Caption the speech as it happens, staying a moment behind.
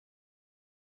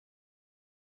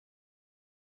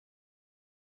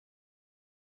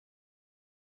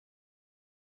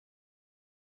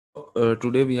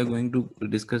Today we are going to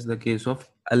discuss the case of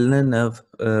ulnar nerve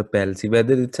palsy,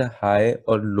 whether it's a high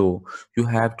or low. You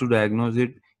have to diagnose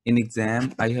it in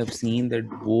exam. I have seen that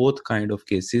both kind of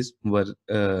cases were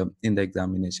in the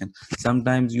examination.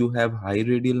 Sometimes you have high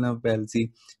radial nerve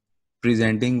palsy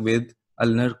presenting with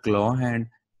ulnar claw hand,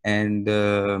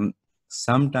 and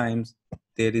sometimes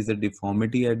there is a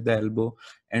deformity at the elbow,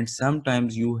 and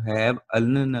sometimes you have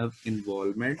ulnar nerve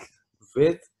involvement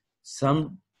with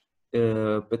some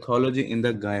pathology in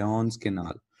the Guyon's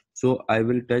canal. So I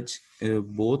will touch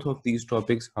both of these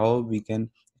topics, how we can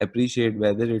appreciate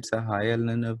whether it's a high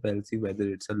ulnar nerve palsy, whether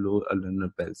it's a low ulnar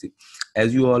nerve palsy.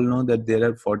 As you all know that there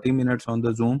are 40 minutes on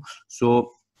the Zoom,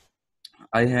 so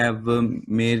I have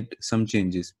made some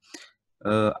changes.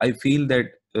 I feel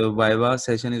that Viva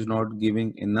session is not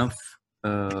giving enough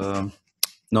uh,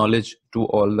 knowledge to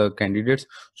all the candidates.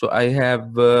 So I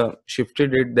have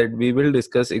shifted it that we will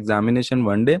discuss examination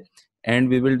one day and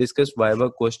we will discuss Viva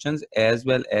questions as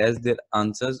well as their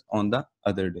answers on the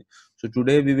other day. So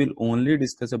today we will only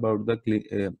discuss about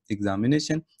the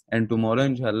examination, and tomorrow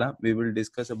inshallah we will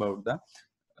discuss about the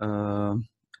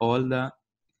all the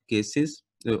cases,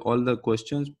 all the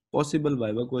questions, possible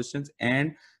Viva questions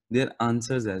and their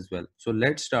answers as well. So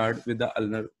let's start with the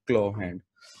ulnar claw hand.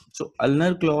 So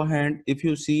ulnar claw hand, if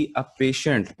you see a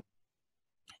patient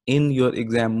in your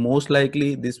exam, most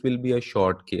likely this will be a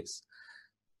short case.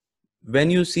 When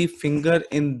you see finger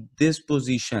in this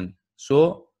position,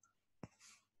 so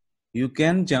you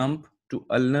can jump to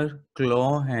ulnar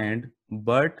claw hand,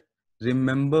 but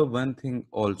remember one thing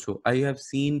also. I have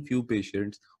seen few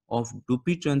patients of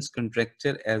Dupuytren's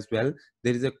contracture as well.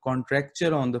 There is a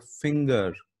contracture on the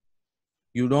finger.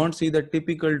 You don't see the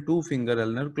typical two finger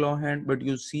ulnar claw hand, but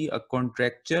you see a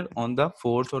contracture on the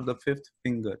fourth or the fifth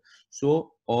finger.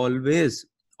 So always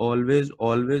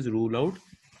rule out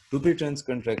Dupuytren's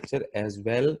contracture as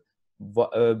well.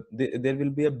 There will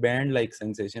be a band like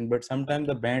sensation, but sometimes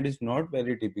the band is not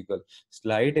very typical.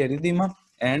 Slight erythema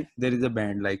and there is a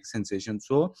band like sensation.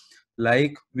 So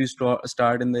like we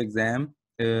start in the exam,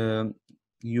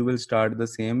 you will start the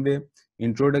same way.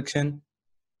 Introduction.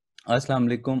 Assalamu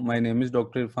alaikum, my name is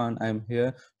Dr. Irfan. I am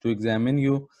here to examine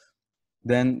you.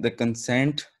 Then the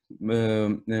consent.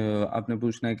 आपने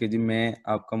पूछना है कि जी मैं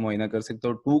आपका मुआयना कर सकता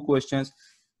हूँ. Two questions.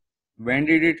 When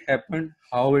did it happen?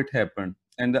 How it happened?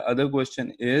 And the other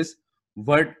question is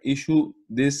what issue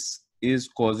this is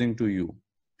causing to you.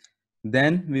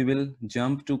 Then we will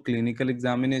jump to clinical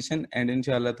examination and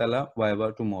inshallah ta'ala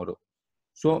viva tomorrow.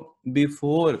 So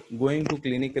before going to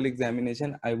clinical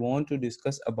examination, I want to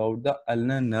discuss about the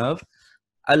ulnar nerve.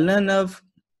 Ulnar nerve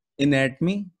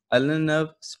anatomy, ulnar nerve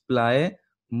supply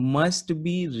must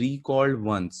be recalled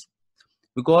once,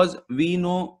 because we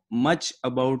know much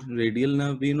about radial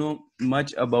nerve, we know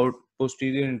much about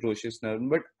posterior interosseous nerve,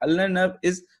 but ulnar nerve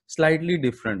is slightly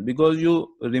different, because you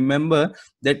remember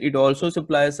that it also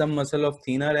supplies some muscle of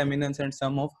thenar eminence and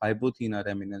some of hypothenar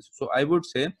eminence. So I would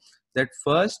say that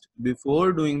first,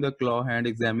 before doing the claw hand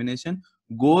examination,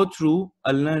 go through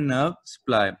ulnar nerve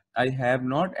supply. I have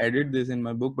not added this in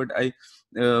my book, but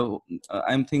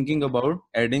I'm thinking about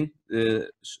adding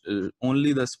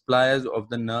only the supplies of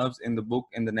the nerves in the book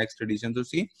in the next edition. So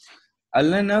see,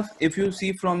 ulnar nerve, if you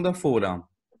see from the forearm,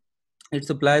 it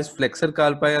supplies flexor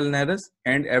carpi ulnaris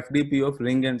and FDP of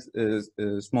ring and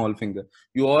small finger.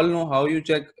 You all know how you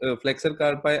check flexor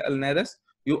carpi ulnaris.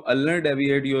 You ulnar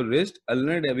deviate your wrist,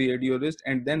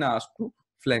 and then ask to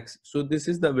flex. So this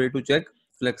is the way to check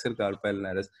flexor carpi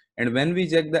ulnaris. And when we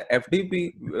check the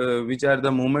FDP, which are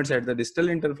the movements at the distal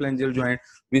interphalangeal joint,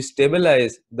 we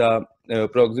stabilize the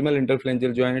proximal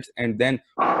interphalangeal joints, and then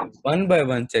one by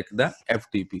one check the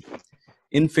FTP.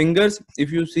 In fingers,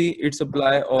 if you see, it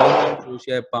supply all the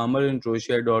introtia, palmar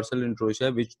introtia, dorsal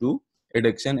introtia, which do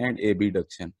adduction and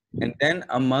abduction. And then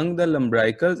among the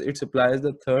lumbricals, it supplies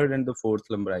the third and the fourth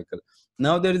lumbrical.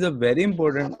 Now there is a very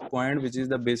important point, which is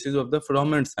the basis of the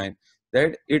Froment sign,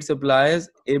 that it supplies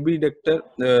abductor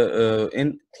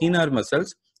in thenar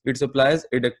muscles. It supplies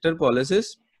adductor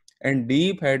pollicis and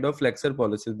deep head of flexor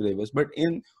pollicis brevis. But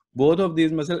in both of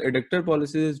these muscle, adductor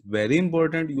pollicis is very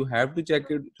important. You have to check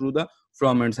it through the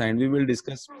Froment sign. We will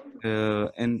discuss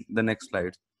in the next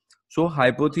slides. So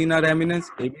hypothenar eminence,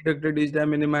 abductor digita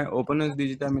minimi, opponens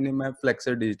digita minimi,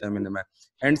 flexor digita minimi,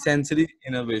 and sensory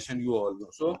innervation, you all know.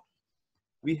 So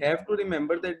we have to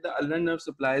remember that the ulnar nerve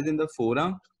supplies in the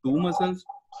forearm two muscles,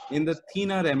 in the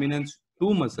thenar eminence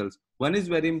two muscles. One is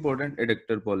very important,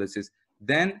 adductor pollicis.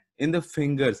 Then in the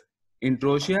fingers,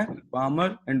 introtia,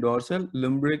 palmar and dorsal,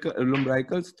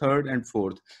 lumbricals third and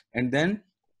fourth. And then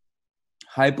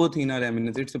hypothenar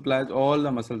eminence, it supplies all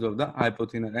the muscles of the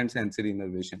hypothenar and sensory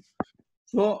innervation.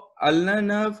 So ulnar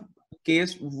nerve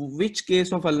case, which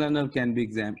case of ulnar nerve can be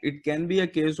examined? It can be a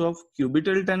case of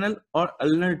cubital tunnel or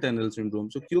ulnar tunnel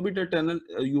syndrome. So cubital tunnel,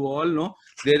 you all know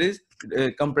there is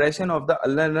compression of the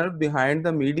ulnar nerve behind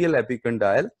the medial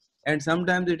epicondyle, and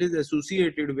sometimes it is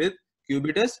associated with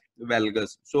cubitus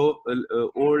valgus. So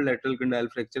old lateral condyle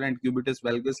fracture and cubitus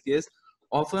valgus case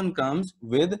often comes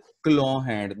with claw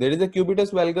hand. There is a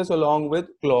cubitus valgus along with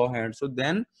claw hand. So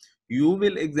then you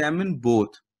will examine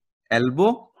both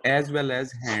elbow as well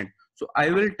as hand. So I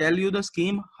will tell you the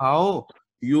scheme how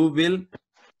you will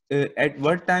at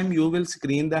what time you will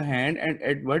screen the hand and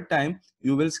at what time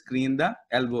you will screen the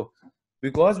elbow,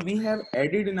 because we have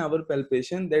added in our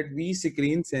palpation that we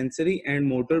screen sensory and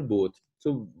motor both.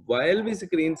 So while we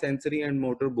screen sensory and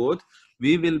motor both,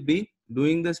 we will be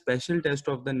doing the special test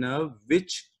of the nerve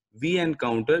which we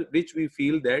encounter, which we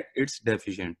feel that it's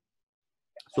deficient.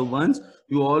 So once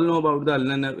you all know about the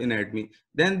ulnar nerve anatomy,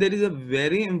 then there is a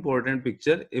very important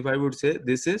picture. If I would say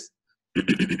this is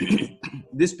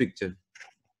this picture.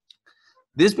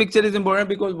 This picture is important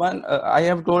because one, I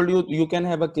have told you, you can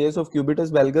have a case of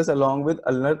cubitus valgus along with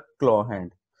ulnar claw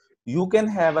hand. You can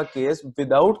have a case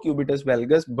without cubitus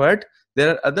valgus, but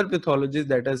there are other pathologies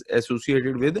that is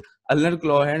associated with ulnar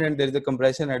claw hand, and there is a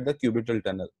compression at the cubital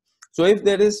tunnel. So if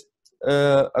there is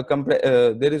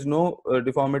there is no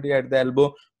deformity at the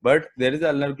elbow, but there is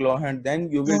ulnar claw hand, then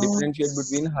you will differentiate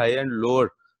between high and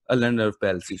lower ulnar nerve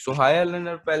palsy. So high ulnar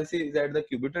nerve palsy is at the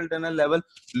cubital tunnel level,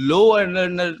 low ulnar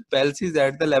nerve palsy is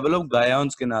at the level of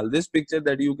Guyon's canal. This picture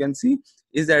that you can see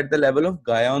is at the level of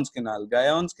Guyon's canal.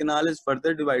 Guyon's canal is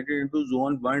further divided into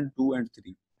zone 1, 2 and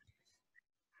 3.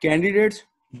 Candidates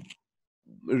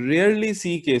rarely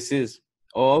see cases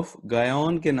of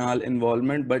Guyon canal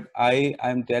involvement, but I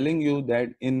am telling you that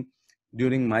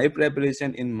during my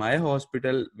preparation in my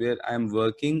hospital where I am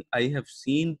working, I have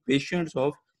seen patients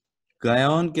of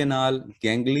Guyon canal,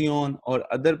 ganglion or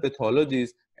other pathologies,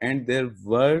 and there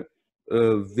were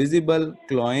visible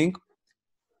clawing.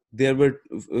 There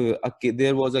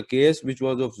was a case which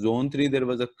was of zone 3, there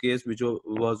was a case which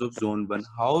was of zone 1.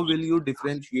 How will you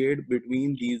differentiate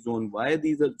between these zones? Why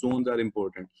these zones are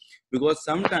important? Because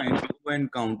sometimes you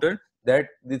encounter that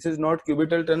this is not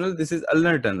cubital tunnel, this is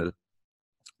ulnar tunnel.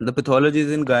 The pathology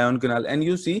is in Guyon canal, and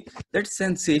you see that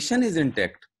sensation is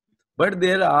intact, but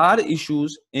there are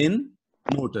issues in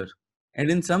motor,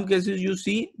 and in some cases you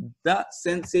see the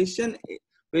sensation,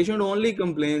 patient only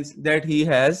complains that he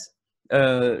has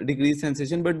decreased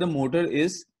sensation, but the motor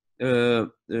is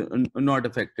not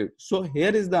affected. So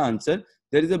here is the answer.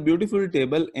 There is a beautiful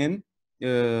table in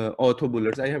ortho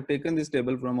bullets. I have taken this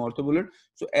table from ortho bullet.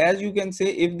 So as you can say,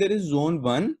 if there is zone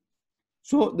 1,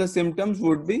 so the symptoms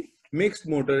would be mixed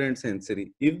motor and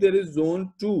sensory. If there is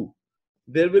zone 2,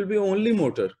 there will be only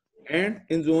motor, and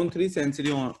in zone 3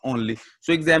 sensory only.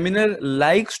 So examiner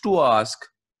likes to ask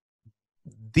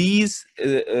these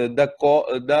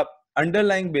the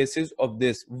underlying basis of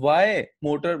this, why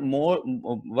motor more,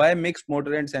 why mixed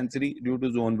motor and sensory due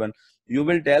to zone 1. You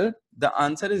will tell the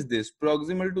answer is this: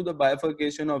 proximal to the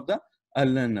bifurcation of the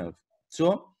ulnar nerve.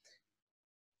 So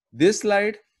this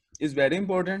slide is very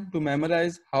important to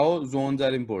memorize how zones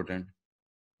are important.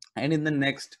 And in the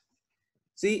next,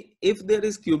 see, if there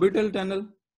is cubital tunnel,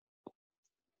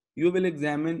 you will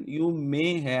examine, you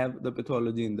may have the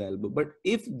pathology in the elbow. But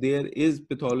if there is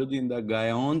pathology in the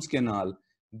Guyon's canal,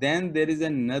 then there is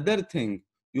another thing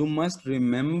you must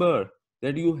remember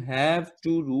that you have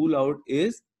to rule out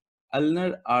is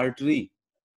ulnar artery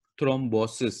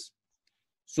thrombosis.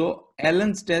 So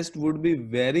Allen's test would be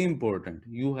very important.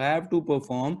 You have to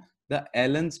perform the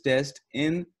Allen's test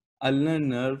in ulnar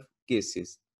nerve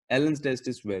cases. Allen's test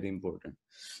is very important.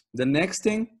 The next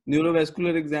thing,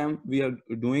 neurovascular exam we are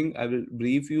doing. I will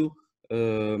brief you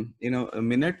in a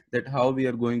minute that how we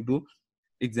are going to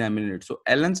examine it. So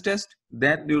Allen's test,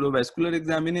 that neurovascular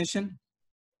examination.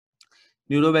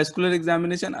 Neurovascular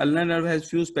examination, ulnar nerve has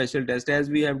few special tests as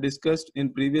we have discussed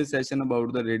in previous session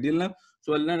about the radial nerve.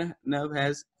 So ulnar nerve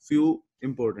has few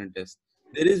important tests.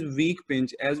 There is weak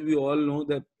pinch. As we all know,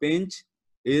 the pinch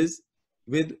is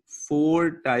with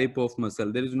 4 type of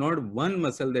muscle. There is not one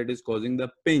muscle that is causing the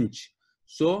pinch.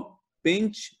 So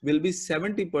pinch will be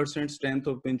 70% strength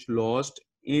of pinch lost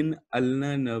in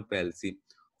ulnar nerve palsy.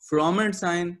 Froment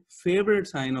sign, favorite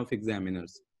sign of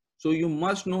examiners. So you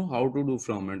must know how to do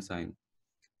Froment sign.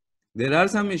 There are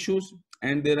some issues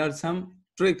and there are some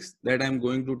tricks that I'm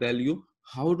going to tell you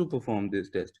how to perform this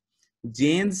test.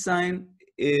 Jane's sign,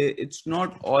 it's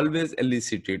not always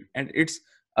elicited, and it's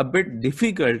a bit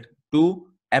difficult to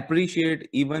appreciate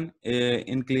even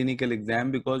in clinical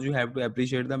exam, because you have to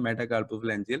appreciate the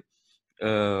metacarpophalangeal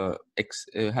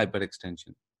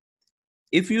hyperextension.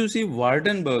 If you see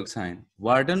Wartenberg sign,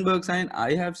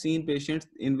 I have seen patients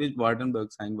in which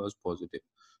Wartenberg sign was positive.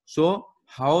 So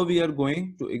how we are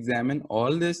going to examine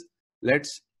all this?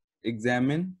 Let's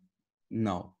examine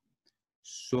now.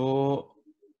 So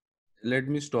let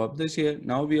me stop this here.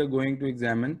 Now we are going to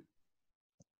examine.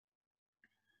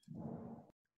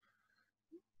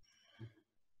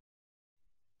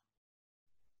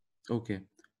 Okay.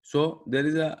 So there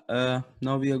is a,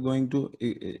 now we are going to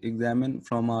examine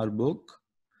from our book.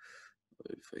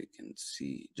 If I can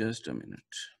see, just a minute.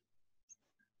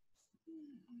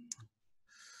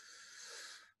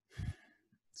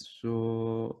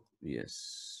 So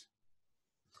yes.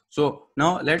 So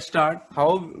now let's start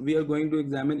how we are going to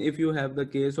examine. If you have the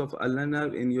case of ulnar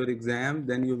nerve in your exam,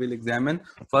 then you will examine.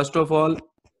 First of all,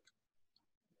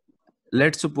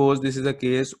 let's suppose this is a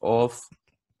case of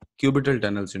cubital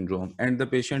tunnel syndrome and the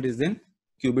patient is in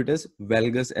cubitus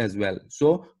valgus as well.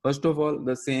 So first of all,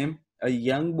 the same, a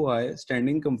young boy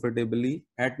standing comfortably,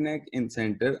 head neck in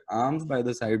center, arms by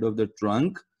the side of the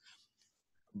trunk,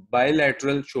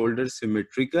 bilateral shoulder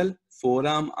symmetrical,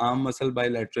 forearm arm muscle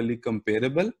bilaterally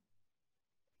comparable,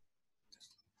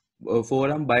 arm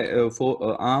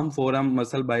forearm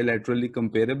muscle bilaterally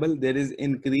comparable. There is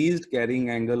increased carrying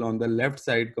angle on the left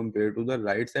side compared to the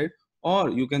right side, or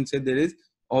you can say there is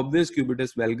obvious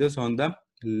cubitus valgus on the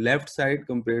left side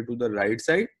compared to the right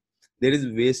side. There is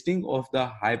wasting of the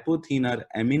hypothenar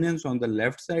eminence on the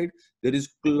left side. There is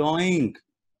clawing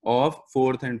of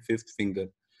fourth and fifth finger.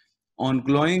 On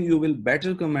clawing, you will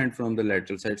better comment from the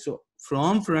lateral side. So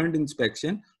from front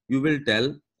inspection, you will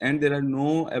tell, and there are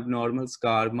no abnormal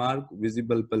scar mark,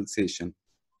 visible pulsation.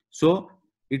 So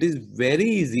it is very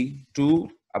easy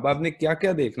to, अब आपने क्या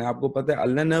क्या देखना है, आपको पता है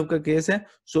ulnar nerve का केस है.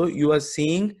 So you are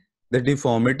seeing the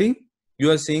deformity, you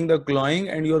are seeing the clawing,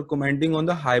 and you are commenting on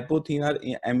the hypothenar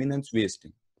eminence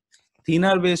wasting.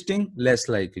 Thenar wasting, less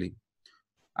likely.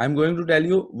 I'm going to tell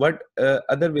you what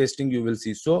other wasting you will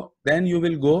see. So then you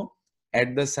will go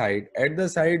at the side. At the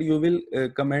side, you will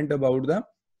comment about the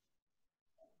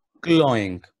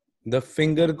clawing, the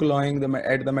finger clawing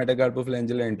at the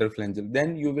metacarpophalangeal and interphalangeal.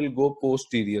 Then you will go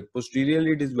posterior.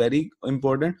 Posteriorly, it is very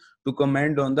important to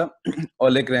comment on the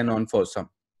olecranon fossa.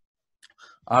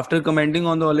 After commenting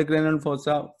on the olecranon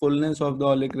fossa, fullness of the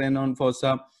olecranon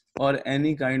fossa, or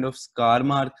any kind of scar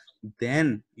mark,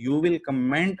 then you will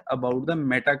comment about the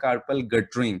metacarpal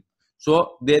guttering.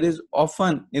 So there is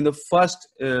often in the first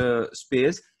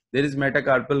space, there is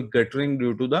metacarpal guttering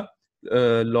due to the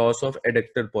loss of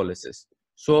adductor pollicis.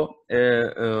 So,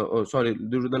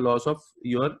 due to the loss of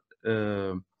your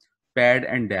pad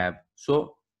and dab.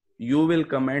 So you will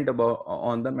comment about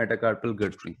on the metacarpal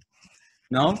guttering.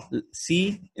 Now,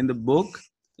 see in the book,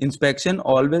 inspection,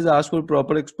 always ask for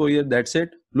proper exposure. That's it.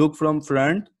 Look from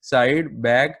front, side,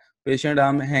 back, patient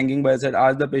arm hanging by side.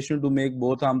 Ask the patient to make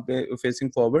both arm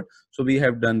facing forward. So we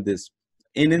have done this.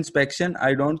 In inspection,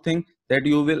 I don't think that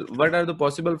you will, what are the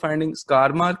possible findings?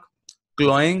 Scar mark,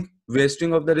 clawing,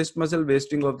 wasting of the wrist muscle,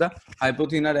 wasting of the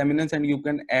hypothenar eminence, and you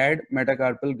can add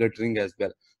metacarpal guttering as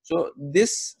well. So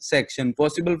this section,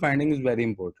 possible finding, is very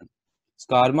important.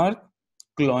 Scar mark,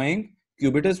 clawing,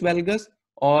 cubitus valgus,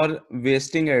 or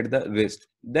wasting at the wrist.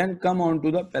 Then come on to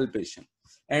the palpation.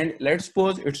 And let's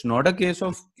suppose it's not a case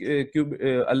of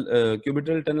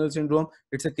cubital tunnel syndrome,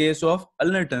 it's a case of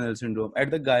ulnar tunnel syndrome at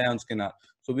the Guyon's canal.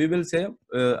 So we will say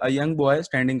a young boy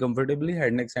standing comfortably,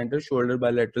 head neck center, shoulder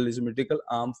bilaterally symmetrical,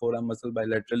 arm forearm muscle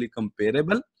bilaterally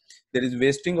comparable. There is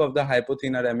wasting of the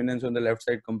hypothenar eminence on the left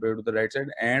side compared to the right side,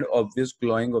 and obvious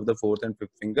clawing of the fourth and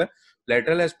fifth finger.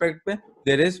 Lateral aspect pe,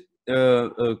 there is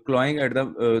clawing at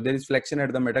the there is flexion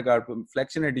at the metacarpal,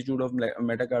 flexion attitude of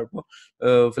metacarpal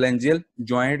phalangeal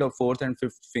joint of fourth and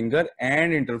fifth finger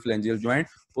and interphalangeal joint.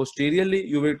 Posteriorly,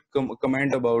 you will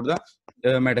comment about the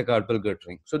metacarpal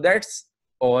guttering. So that's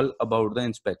all about the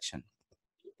inspection.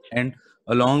 And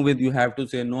along with, you have to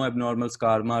say no abnormal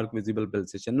scar mark, visible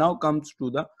pulsation. Now comes to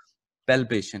the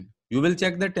palpation. You will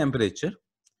check the temperature.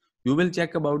 You will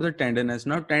check about the tenderness.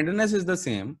 Now tenderness is the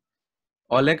same.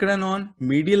 Olecranon,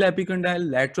 medial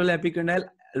epicondyle, lateral epicondyle,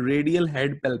 radial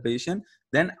head palpation,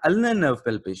 then ulnar nerve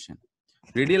palpation.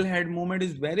 Radial head movement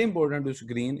is very important to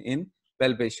screen in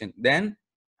palpation. Then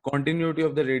continuity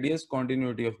of the radius,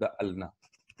 continuity of the ulna.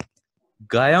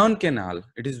 Guyon canal.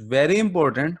 It is very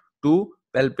important to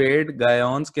palpate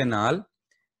Guyon's canal.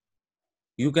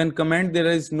 You can comment there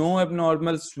is no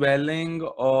abnormal swelling,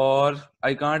 or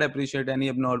I can't appreciate any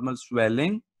abnormal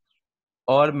swelling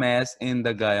or mass in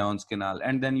the Guyon's canal,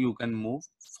 and then you can move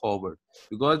forward,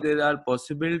 because there are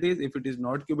possibilities. If it is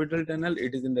not cubital tunnel,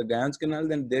 it is in the Guyon's canal,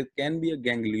 then there can be a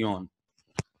ganglion.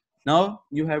 Now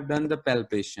you have done the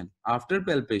palpation. After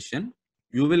palpation,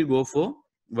 you will go for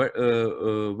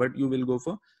what you will go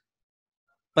for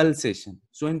pulsation.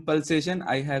 So in pulsation,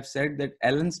 I have said that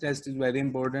Allen's test is very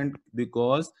important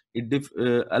because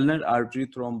ulnar artery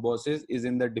thrombosis is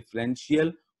in the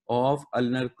differential of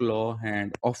ulnar claw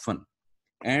hand often.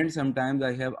 And sometimes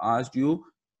I have asked you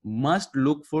must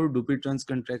look for Dupuytren's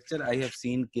contracture. I have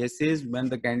seen cases when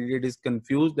the candidate is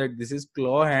confused that this is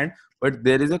claw hand, but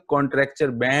there is a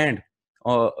contracture band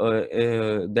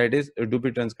that is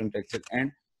Dupuytren's contracture.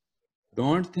 And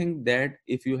don't think that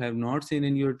if you have not seen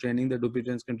in your training the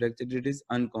Dupuytren's contracture, it is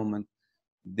uncommon.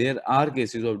 There are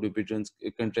cases of Dupuytren's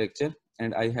contracture,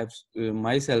 and I have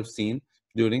myself seen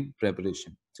during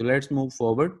preparation. So let's move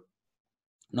forward.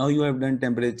 Now you have done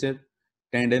temperature,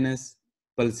 tenderness,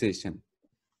 pulsation.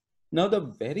 Now the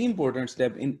very important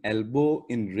step in elbow,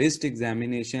 in wrist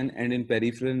examination, and in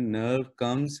peripheral nerve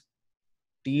comes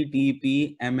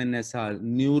TTP MNSR,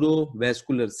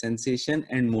 neurovascular sensation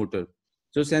and motor.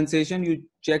 So sensation, you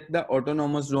check the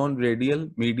autonomous zone, radial,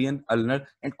 median, ulnar,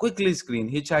 and quickly screen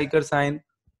hitchhiker sign,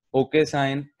 OK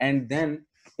sign, and then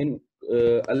in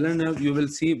ulnar nerve you will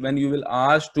see when you will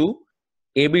ask to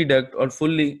abduct or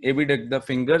fully abduct the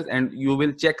fingers, and you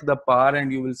will check the PAR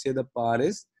and you will say the PAR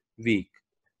is weak.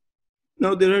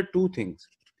 Now there are two things.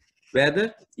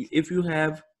 Whether if you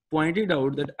have pointed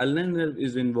out that ulnar nerve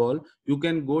is involved, you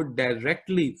can go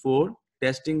directly for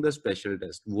testing the special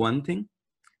test. One thing.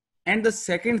 And the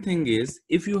second thing is,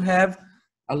 if you have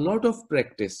a lot of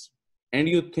practice and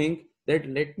you think that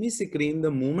let me screen the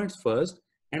movements first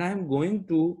and I'm going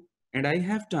to, and I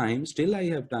have time, still I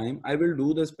have time, I will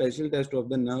do the special test of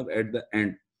the nerve at the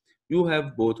end. You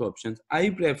have both options.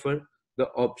 I prefer the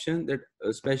option that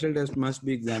a special test must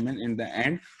be examined in the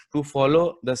end to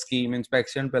follow the scheme: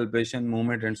 inspection, palpation,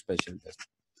 movement, and special test.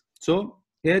 So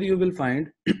here you will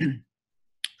find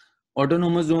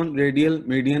autonomous zone, radial,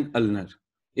 median, ulnar.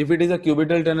 If it is a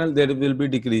cubital tunnel, there will be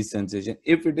decreased sensation.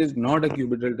 If it is not a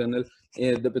cubital tunnel,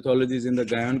 the pathology is in the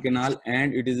Guyon canal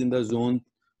and it is in the zone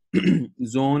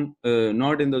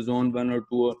not in the zone 1 or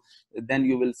 2, then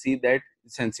you will see that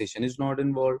sensation is not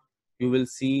involved. You will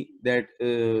see that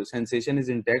sensation is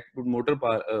intact, but motor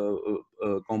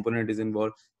component is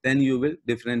involved. Then you will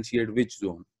differentiate which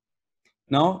zone.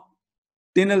 Now,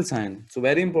 tinal sign. So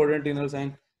very important tinal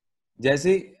sign.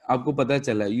 जैसे आपको पता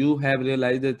चला, you have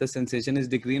realized that the sensation is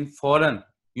decreasing, foreign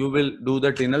you will do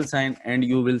the tinal sign and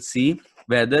you will see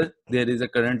whether there is a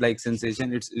current like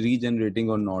sensation, it's regenerating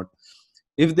or not.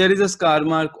 If there is a scar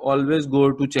mark, always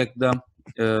go to check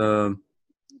the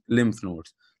lymph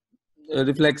nodes.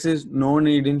 Reflexes, no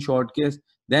need in short case.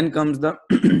 Then comes the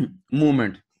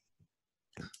movement.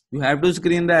 You have to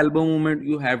screen the elbow movement,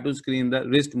 you have to screen the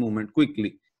wrist movement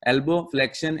quickly. Elbow,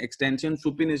 flexion, extension,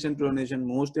 supination, pronation,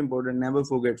 most important, never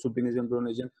forget supination,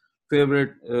 pronation,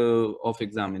 favorite of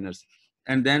examiners.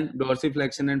 And then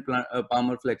dorsiflexion and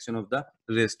palmar flexion of the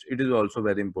wrist, it is also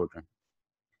very important.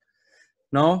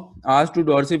 Now, asked to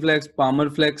dorsiflex, palmar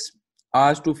flex,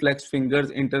 asked to flex fingers,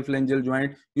 interphalangeal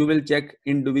joint, you will check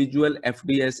individual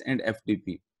FDS and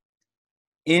FDP.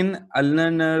 In ulnar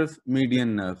nerve,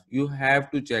 median nerve, you have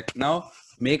to check. Now,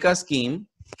 make a scheme.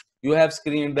 You have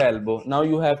screened the elbow. Now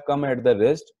you have come at the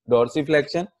wrist,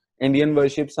 dorsiflexion, Indian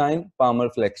worship sign,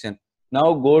 palmar flexion.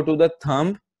 Now go to the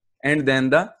thumb and then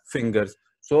the fingers.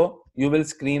 So you will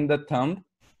screen the thumb.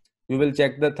 You will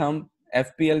check the thumb.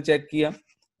 FPL check kiya.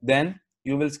 Then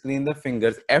you will screen the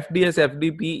fingers. FDS,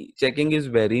 FDP checking is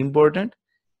very important.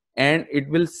 And it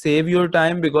will save your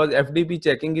time because FDP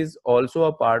checking is also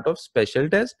a part of special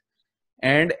test.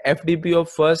 And FDP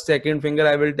of first, second finger,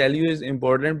 I will tell you, is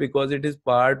important because it is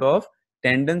part of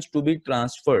tendons to be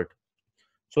transferred.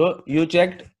 So you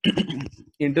checked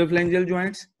interphalangeal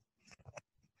joints.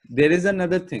 There is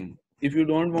another thing. If you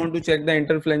don't want to check the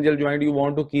interphalangeal joint, you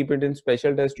want to keep it in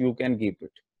special test, you can keep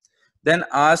it. Then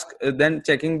then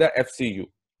checking the FCU.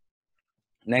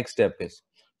 Next step is,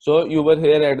 so you were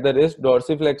here at the wrist,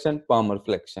 dorsiflexion, palmar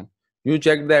flexion. You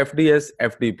check the FDS,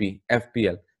 FDP,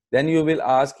 FPL. Then you will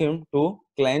ask him to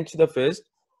clench the fist,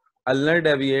 ulnar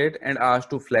deviate and ask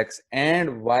to flex.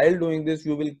 And while doing this,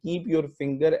 you will keep your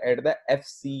finger at the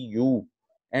FCU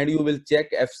and you will check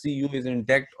FCU is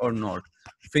intact or not.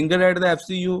 Finger at the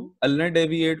FCU, ulnar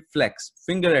deviate, flex.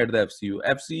 Finger at the FCU.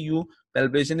 FCU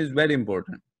palpation is very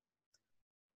important.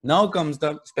 Now comes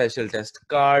the special test,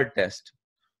 card test.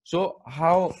 So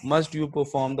how must you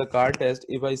perform the card test?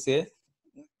 If I say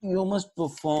you must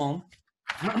perform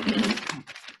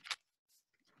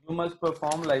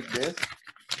like this,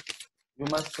 you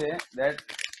must say that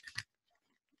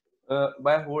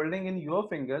by holding in your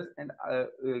fingers and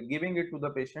giving it to the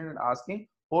patient and asking,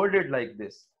 hold it like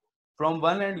this from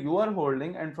one end you are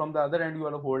holding and from the other end you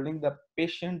are holding the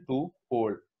patient to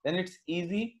hold, then it's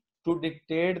easy to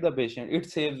dictate the patient. It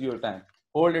saves your time.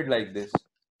 Hold it like this,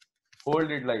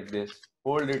 hold it like this,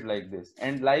 hold it like this.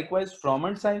 And likewise from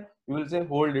one side you will say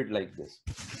hold it like this.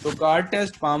 So card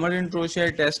test, Palmer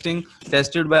introsia testing,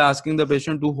 tested by asking the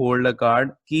patient to hold a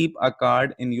card. Keep a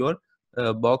card in your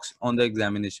box on the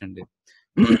examination day.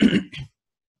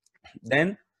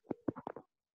 Then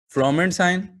Froment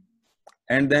sign,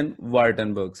 and then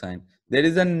Wartenberg sign. There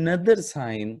is another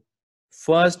sign,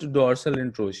 first dorsal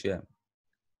introsia.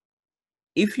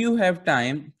 If you have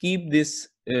time, keep this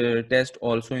test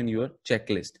also in your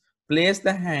checklist. Place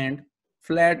the hand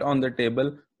flat on the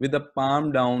table with the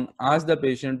palm down. Ask the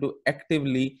patient to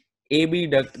actively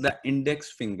abduct the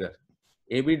index finger.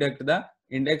 Abduct the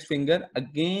index finger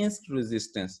against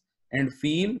resistance and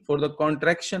feel for the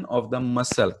contraction of the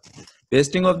muscle.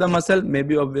 Wasting of the muscle may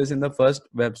be obvious in the first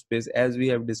web space as we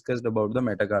have discussed about the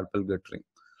metacarpal gut ring.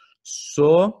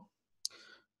 So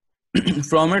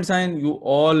Froment sign, you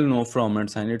all know Froment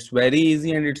sign. It's very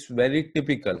easy and it's very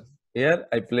typical. Here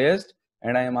I placed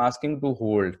and I am asking to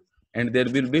hold, and there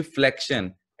will be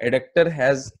flexion. Adductor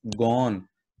has gone.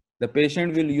 The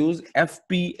patient will use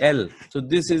FPL. So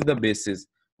this is the basis.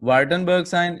 Wartenberg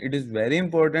sign, it is very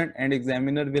important and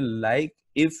examiner will like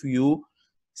if you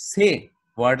say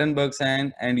Wartenberg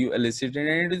sign and you elicit it,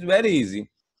 and it is very easy.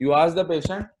 You ask the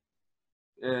patient,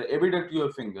 abduct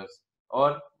your fingers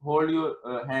or hold your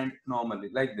hand normally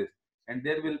like this, and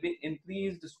there will be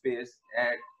increased space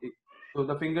at it, so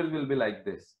the fingers will be like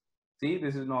this. See,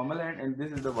 this is normal hand and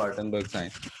this is the Wartenberg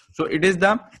sign. So it is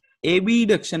the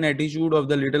abduction attitude of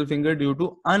the little finger due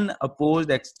to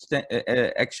unopposed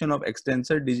action of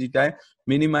extensor digiti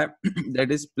minimi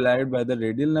that is plied by the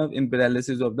radial nerve in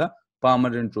paralysis of the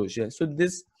Palmar introsia. So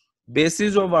this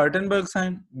basis of Wartenberg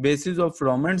sign, basis of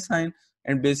Froment sign,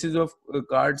 and basis of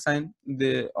card sign,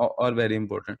 they are very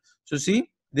important. So see,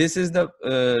 this is the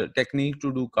technique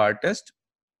to do card test.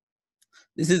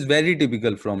 This is very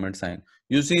typical Froment sign.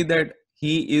 You see that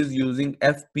he is using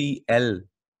FPL.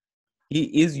 He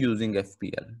is using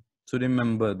FPL. So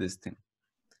remember this thing.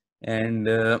 And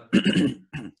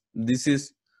this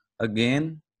is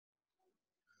again.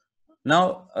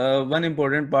 Now, one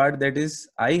important part that is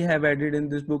I have added in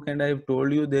this book, and I have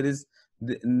told you there is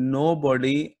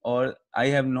nobody, or I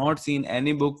have not seen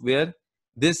any book where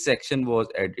this section was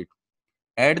added.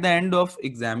 At the end of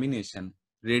examination,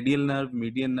 radial nerve,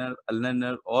 median nerve, ulnar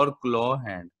nerve, or claw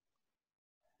hand,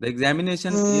 the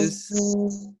examination is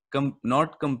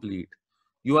not complete.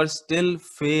 You are still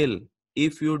fail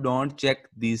if you don't check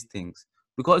these things,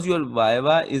 because your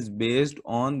viva is based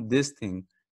on this thing.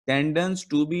 Tendons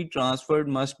to be transferred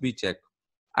must be checked.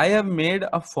 I have made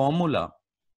a formula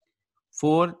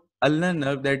for ulnar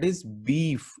nerve, that is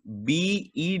beef,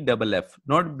 BEFF,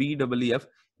 not BEEF,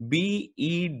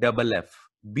 BEFF,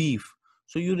 beef.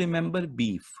 So you remember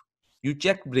beef. You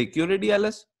check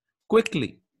brachioradialis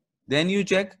quickly. Then you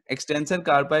check extensor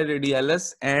carpi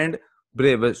radialis and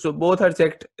brevis. So both are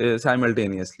checked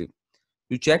simultaneously.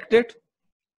 You checked it.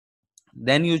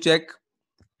 Then you check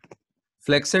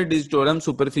flexor digitorum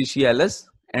superficialis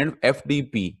and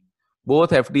FDP. Both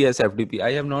FDS, FDP.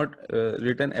 I have not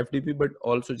written FDP, but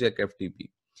also check FDP.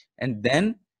 And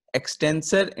then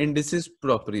extensor indicis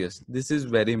proprius. This is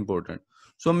very important.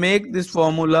 So make this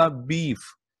formula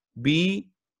beef, BEEF.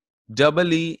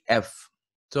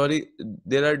 Sorry,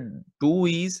 there are two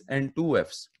E's and two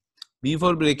F's. B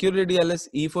for brachioradialis,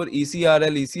 E for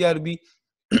ECRL, ECRB,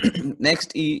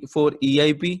 next E for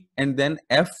EIP, and then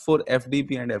F for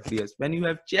FDP and FDS. When you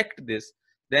have checked this,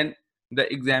 then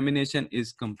the examination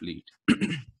is complete.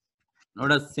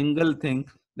 Not a single thing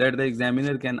that the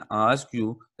examiner can ask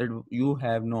you that you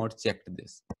have not checked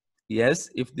this. Yes,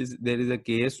 if there is a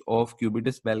case of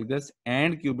cubitus valgus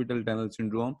and cubital tunnel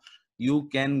syndrome, you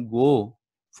can go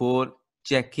for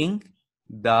checking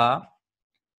the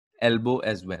elbow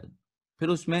as well. फिर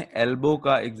उसमें elbow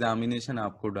का examination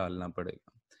आपको डालना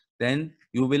पड़ेगा. Then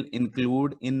you will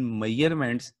include in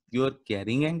measurements your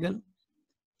carrying angle,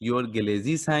 your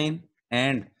Galeazzi sign,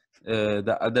 and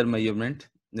the other measurement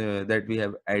that we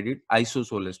have added,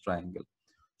 isosceles triangle.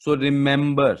 So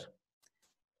remember,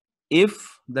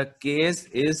 if the case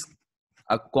is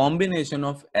a combination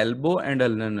of elbow and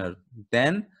ulnar nerve,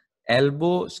 then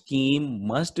elbow scheme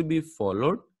must be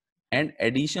followed, and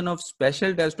addition of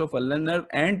special test of ulnar nerve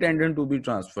and tendon to be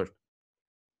transferred.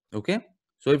 Okay,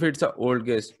 so if it's a old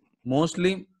case,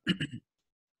 mostly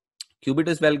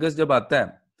cubitus valgus जब आता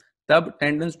है तब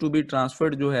tendons to be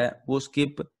transferred जो है वो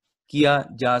skip किया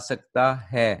जा सकता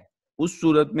है. उस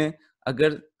सूरत में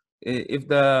अगर if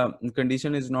the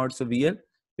condition is not severe,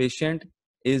 patient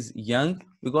is young,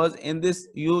 because in this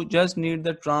you just need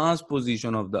the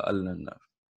transposition of the ulnar nerve.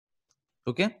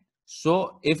 Okay,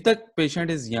 so if the patient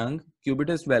is young,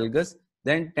 cubitus valgus,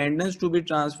 then tendons to be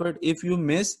transferred. If you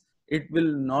miss, it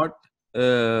will not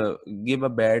give a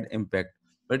bad impact.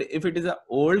 But if it is an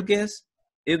old case,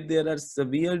 if there are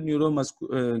severe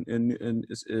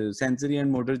sensory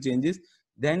and motor changes,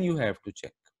 then you have to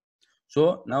check.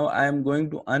 So now I am going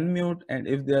to unmute, and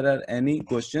if there are any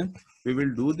questions, we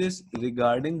will do this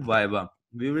regarding Viva.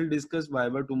 We will discuss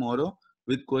Viva tomorrow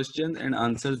with questions and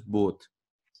answers both.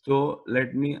 So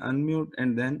let me unmute,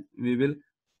 and then we will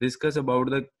discuss about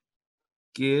the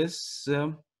case.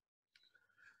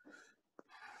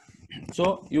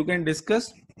 So you can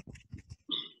discuss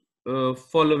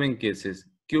following cases: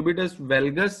 cubitus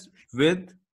valgus with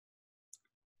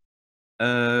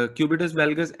cubitus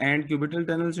valgus and cubital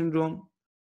tunnel syndrome,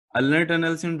 ulnar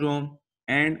tunnel syndrome,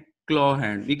 and claw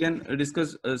hand. We can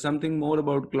discuss something more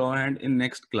about claw hand in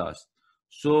next class.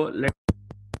 So let's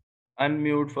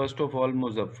unmute first of all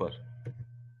Muzaffar.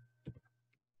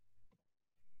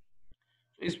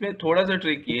 इसमें थोड़ा सा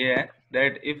trick ये है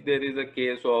that if there is a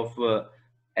case of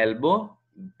elbow,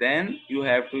 then you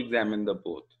have to examine the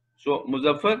both. So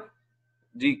Muzaffar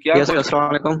जी क्या yes, अस्सलाम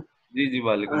वालेकुम जी जी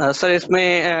वालेकुम sir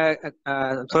इसमें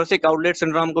थोरेसिक आउटलेट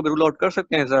सिंड्रोम को भी रूल आउट कर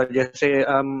सकते हैं सर, जैसे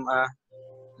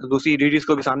दूसरी डीडीज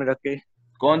को भी सामने रख के।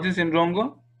 कौन सी सिंड्रोम को?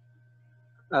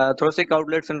 Thoracic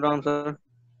outlet syndrome sir.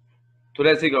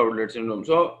 thoracic outlet syndrome.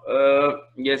 So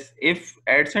yes, if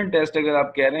Edson test अगर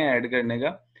आप कह रहे हैं ऐड करने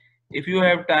का, if you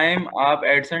have time, आप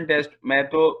एडसन टेस्ट, मैं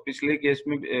तो पिछले केस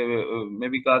में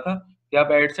भी कहा था कि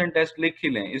आप एडसन टेस्ट लिख ही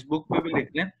लें, इस बुक पे भी लिख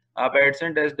लें। आप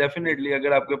एडसन टेस्ट डेफिनेटली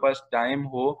अगर आपके पास टाइम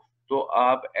हो तो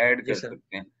आप ऐड कर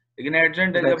सकते हैं। लेकिन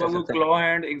एडसन टेस्ट जब आपको क्लॉ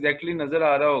हैंड एग्जैक्टली नजर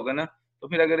आ रहा होगा ना, तो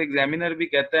फिर अगर एग्जामिनर भी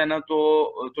कहता है ना तो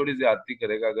थोड़ी ज्यादती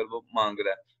करेगा अगर वो मांग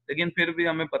रहा है, लेकिन फिर भी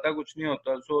हमें पता कुछ नहीं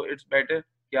होता। सो इट्स बेटर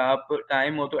कि आप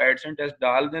टाइम हो तो एडसन टेस्ट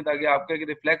डाल दें ताकि आपका एक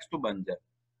रिफ्लेक्स तो बन जाए।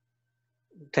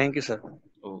 Thank you sir.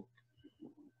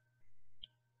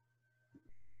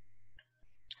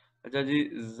 अच्छा जी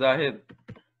जाहिद,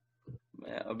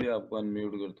 मैं अभी आपको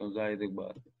अनम्यूट करता हूँ। जाहिद एक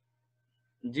बार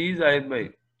जी, जाहिद भाई।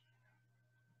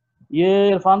 ये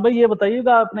इरफान भाई ये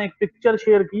बताइएगा, आपने एक पिक्चर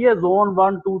शेयर की है जोन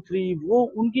 1 2 3, वो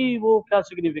उनकी वो क्या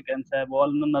सिग्निफिकेंस है वो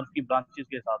अल्नर नर्व की ब्रांचेस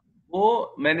के साथ?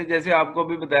 वो मैंने जैसे आपको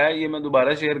भी बताया, ये मैं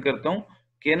दोबारा शेयर करता हूँ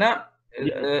कि ना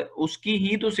उसकी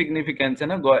ही तो सिग्निफिकेंस है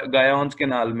ना गायोन्स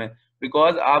केनाल में,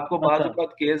 बिकॉज आपको बाद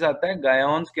केस आता है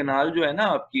गायोन्स केनाल जो है ना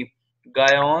आपकी,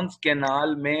 गायोन्स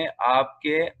केनाल में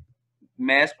आपके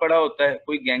मैस पड़ा होता है,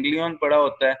 कोई गैंग्लियन पड़ा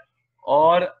होता है,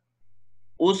 और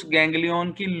उस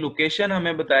गैंग्लियन की लोकेशन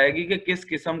हमें बताएगी कि किस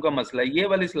किस्म का मसला है। ये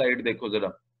वाली स्लाइड देखो जरा,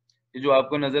 ये जो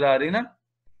आपको नजर आ रही है ना,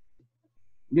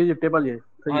 ये टेबल, ये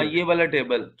हाँ ये वाला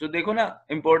टेबल जो देखो ना,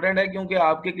 इंपॉर्टेंट है क्योंकि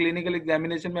आपके क्लिनिकल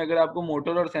एग्जामिनेशन में अगर आपको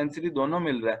मोटर और सेंसरी दोनों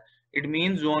मिल रहा है, इट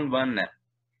मीन जोन 1 है।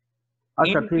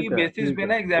 अच्छा, इनकी बेसिस पे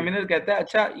ना एग्जामिनर कहता है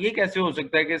अच्छा ये कैसे हो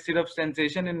सकता है कि सिर्फ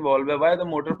सेंसेशन इन्वॉल्व है, why the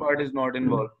motor part is not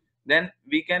involve, then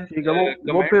we can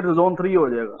वो फिर जोन 3 हो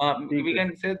जाएगा। We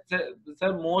can say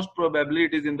sir most probably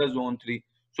it is in the zone 3,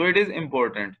 so it is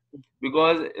important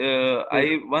because I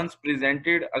once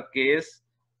presented a case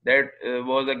that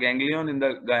was a ganglion in the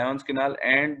Guyon's canal,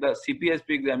 and the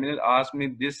CPSP examiner asked me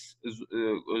this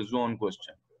zone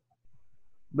question.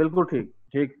 बिल्कुल ठीक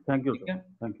ठीक, thank you sir,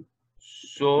 thank you.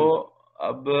 सो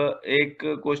अब एक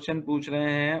question पूछ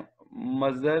रहे हैं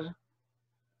मजर,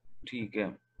 ठीक है।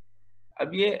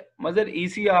 अब ये मजर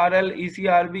ECRL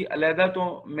ECR भी अलहदा तो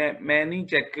मैं नहीं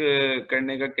चेक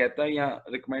करने का कहता या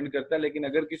रिकमेंड करता, लेकिन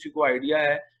अगर किसी को आइडिया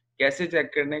है कैसे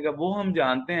चेक करने का वो हम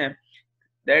जानते हैं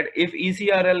that if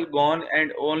ECRL gone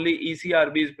and only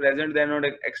ECRB is present, then on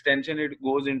extension it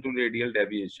goes into radial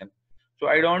deviation. So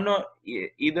I don't know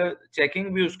either checking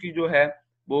भी उसकी जो है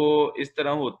वो इस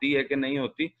तरह होती है कि नहीं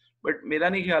होती, बट मेरा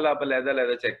नहीं ख्याल आप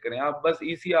अलग-अलग चेक करें। आप बस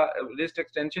ECR रिस्ट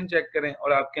एक्सटेंशन चेक करें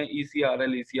और आपके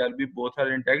ECRL ECRB both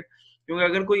are intact, क्योंकि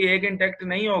अगर कोई एक इंटैक्ट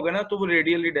नहीं होगा ना तो वो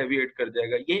रेडियली डेविएट कर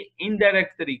जाएगा। ये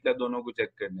इनडायरेक्ट तरीका दोनों को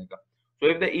चेक करने का। So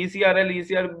if the ECRL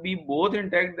ECRB both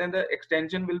intact, then the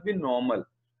extension will be normal,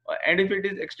 and if it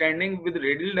is extending with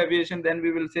radial deviation, then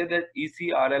we will say that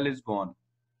ECRL is gone.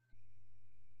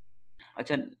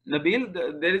 Acha Nabil,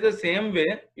 there is the same way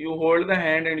you hold the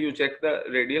hand and you check the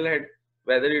radial head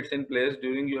whether it's in place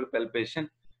during your palpation.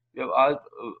 You have asked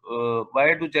why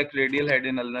to check radial head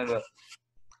in ulnar nerve.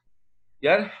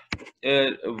 यार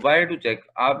why to check,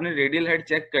 आपने radial head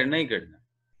check करना ही करना।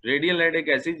 radial head एक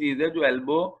ऐसी चीज है जो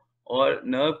elbow और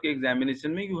nerve के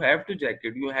examination में you have to check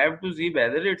it, you have to see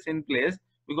whether it's in place,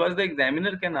 because the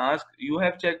examiner can ask you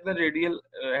have checked the radial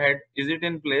head, is it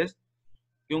in place?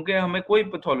 क्योंकि हमें कोई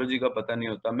pathology का पता नहीं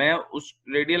होता। मैं उस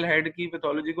रेडियल हेड की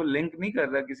पैथोलॉजी को लिंक नहीं कर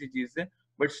रहा किसी चीज से,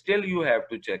 but still you have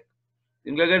to check.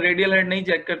 क्योंकि अगर रेडियल हेड नहीं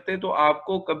चेक करते तो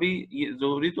आपको कभी ये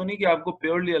जरूरी तो नहीं कि आपको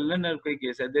प्योरली अल्नर नर्व का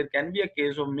केस है, there can be a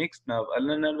case of mixed nerve,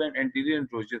 ulnar nerve and anterior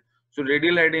एंट्रोसिस। So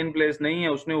radial head in place नहीं है,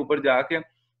 उसने ऊपर जाके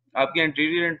आपके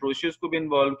एंटीरियर एंट्रोसिस को भी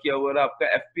इन्वॉल्व किया हुआ, और आपका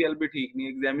एफपीएल भी ठीक नहीं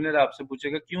है। एग्जामिनर आपसे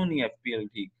पूछेगा क्यों नहीं एफपीएल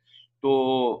ठीक,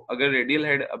 तो अगर रेडियल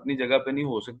हेड अपनी जगह पे नहीं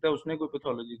हो सकता, उसने कोई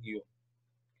पैथोलॉजी की हो।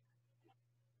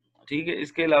 ठीक है,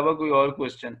 इसके अलावा कोई और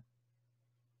क्वेश्चन?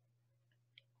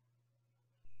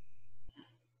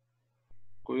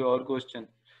 कोई और क्वेश्चन?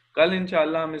 कल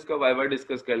इंशाल्लाह हम इसका वाइवा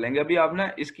डिस्कस कर लेंगे। अभी आप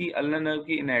ना इसकी अल्नर नर्व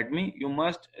की anatomy, you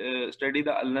must study the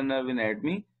ulnar nerve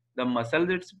anatomy, the muscles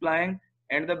it's supplying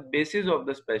and the basis of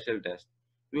the special test.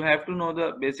 You have to know the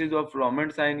basis of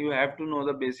Froment sign, you have to know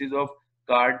the basis of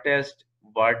card test,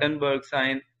 Wartenberg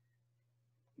sign,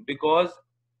 because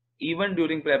even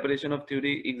during preparation of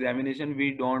theory examination we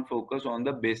don't focus on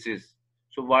the basis.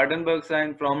 So Wartenberg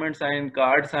sign, Froment sign,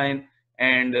 card sign,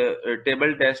 and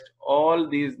table test, all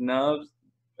these nerves,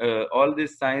 all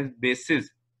these signs basis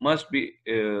must be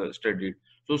studied.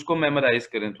 So usko memorize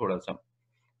karen thoda sa.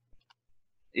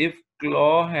 If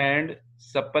claw hand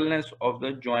suppleness of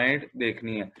the joint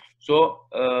dekhni hai, so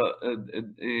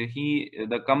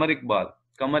the Kamar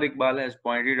Iqbal has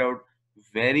pointed out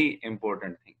very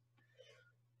important thing.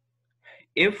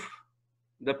 If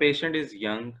the patient is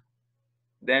young,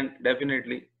 then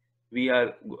definitely we are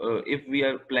if we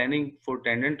are planning for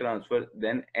tendon transfer,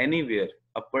 then anywhere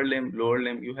upper limb, lower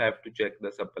limb, you have to check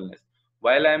the suppleness.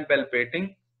 While I am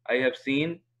palpating, I have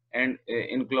seen, and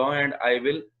in claw hand I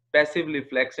will passively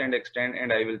flex and extend,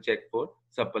 and I will check for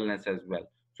suppleness as well.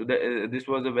 So this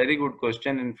was a very good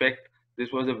question. In fact,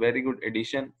 this was a very good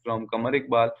addition from Kamar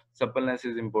Iqbal. Suppleness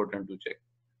is important to check.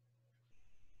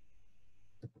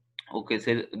 Okay,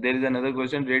 so there is another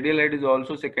question. Radial head is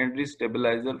also secondary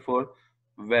stabilizer for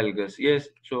valgus. Yes,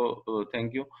 so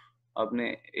thank you. आपने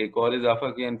एक और इजाफा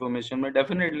किया information में.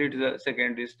 Definitely it is a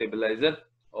secondary stabiliser.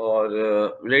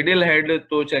 और radial head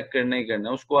तो check करना ही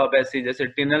करना, उसको आप ऐसे जैसे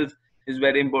टिनल्स is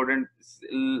very important,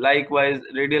 likewise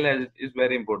radial head is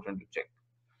very important to check.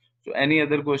 So any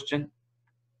other question?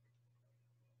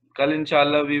 कल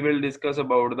इंशाल्लाह we will discuss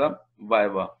about the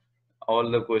viva,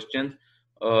 all the questions.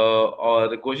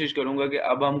 और कोशिश करूंगा कि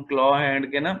अब हम क्लॉ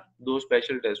हैंड के ना 2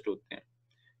 स्पेशल टेस्ट होते हैं,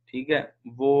 ठीक है,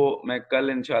 वो मैं कल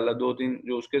इंशाल्लाह 2-3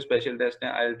 जो उसके स्पेशल टेस्ट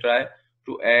हैं, I will try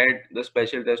to add the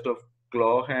special test of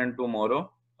claw hand tomorrow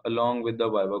along with the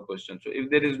viva question. So if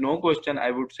there is no question,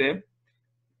 I would say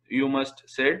you must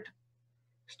sit,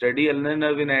 study ulnar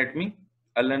nerve anatomy,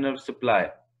 ulnar nerve supply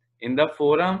in the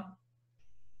forearm,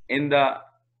 in the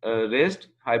wrist,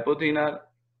 hypothenar,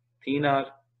 thenar,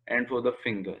 and for the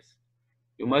fingers.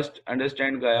 You must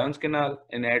understand Guyon's canal,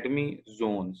 anatomy,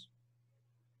 zones.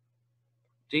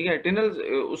 ठीक है, टिनल्स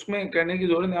उसमें करने की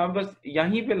जरूरत नहीं, आप बस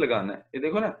यहीं पे लगाना है. ये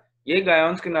देखो ना, ये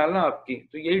गायॉन्स कैनाल ना आपकी,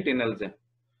 तो यही टिनल्स है.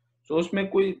 सो उसमें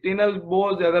कोई टिनल्स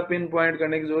बहुत ज्यादा पिन पॉइंट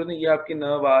करने की जरूरत नहीं. ये आपकी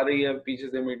नर्व आ रही है पीछे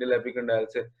से, मिडिल एपिकंडाइल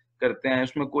से करते हैं,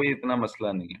 उसमें कोई इतना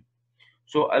मसला नहीं है.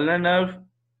 सो ulnar nerve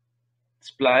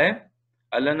supply,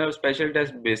 ulnar nerve special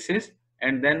test basis,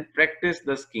 and then practice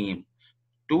the scheme.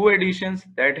 2 additions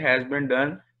that has been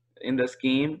done in the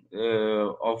scheme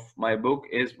of my book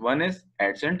is, one is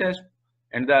Adson test,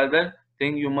 and the other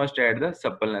thing you must add the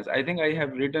suppleness. I think I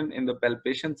have written in the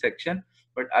palpation section,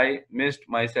 but I missed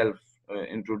myself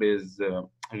in today's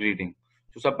reading.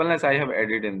 So suppleness I have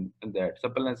added in that.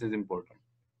 Suppleness is important.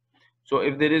 So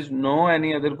if there is no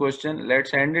any other question,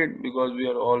 let's end it, because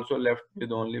we are also left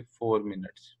with only 4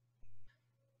 minutes.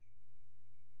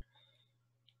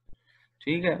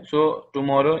 ठीक है, so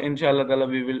tomorrow inshallah ताला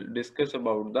we will discuss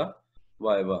about the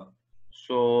viva.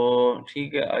 So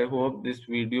ठीक है, I hope this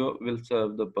video will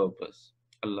serve the purpose.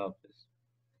 Allah Hafiz.